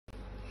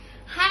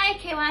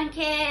K1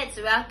 Kids!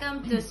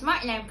 Welcome to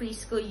Smartland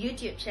Preschool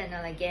YouTube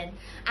channel again.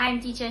 I'm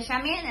teacher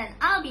Shamin and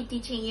I'll be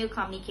teaching you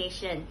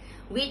communication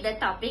with the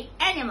topic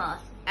animals.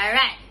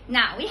 Alright,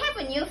 now we have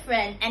a new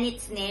friend and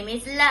its name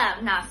is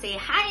Love. Now say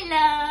hi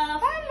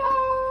Love!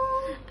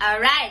 Hello!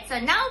 Alright, so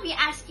now we'll be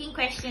asking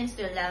questions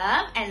to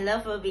Love and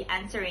Love will be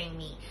answering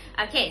me.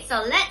 Okay,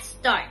 so let's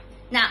start.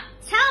 Now,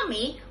 tell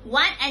me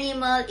what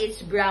animal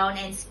is brown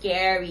and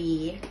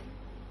scary?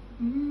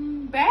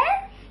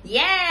 Bear?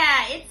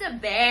 Yeah, it's a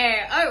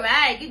bear.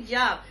 Alright, good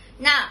job.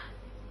 Now,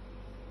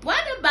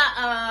 what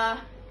about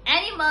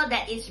animal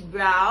that is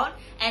brown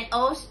and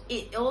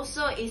it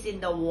also is in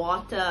the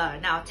water?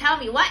 Now, tell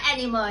me, what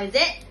animal is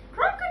it?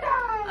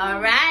 Crocodile.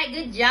 Alright,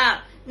 good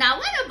job. Now,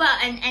 what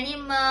about an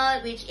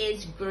animal which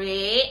is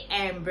gray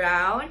and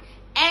brown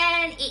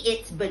and it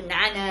eats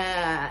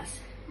bananas?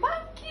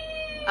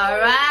 Monkey.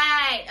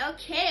 Alright,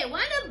 okay.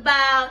 What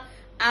about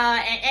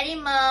an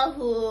animal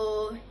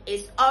who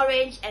is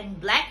orange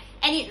and black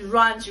and it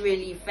runs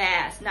really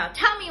fast? Now,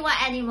 tell me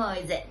what animal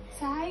is it?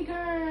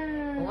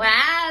 Tiger.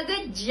 Wow,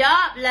 good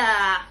job,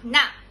 Love.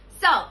 Now,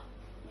 so,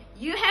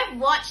 you have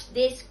watched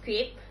this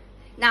script.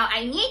 Now,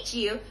 I need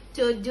you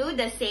to do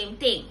the same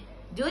thing.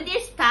 Do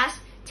this task,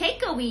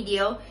 take a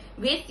video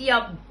with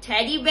your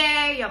teddy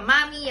bear, your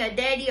mommy, your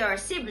daddy, or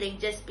sibling.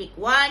 Just pick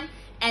one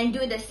and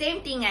do the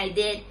same thing I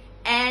did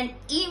and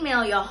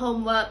email your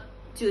homework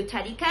to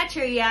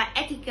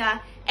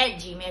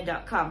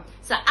tadikacheria@gmail.com.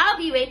 So I'll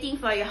be waiting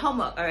for your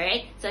homework,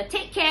 alright? So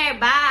take care, bye!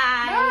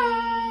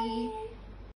 Bye!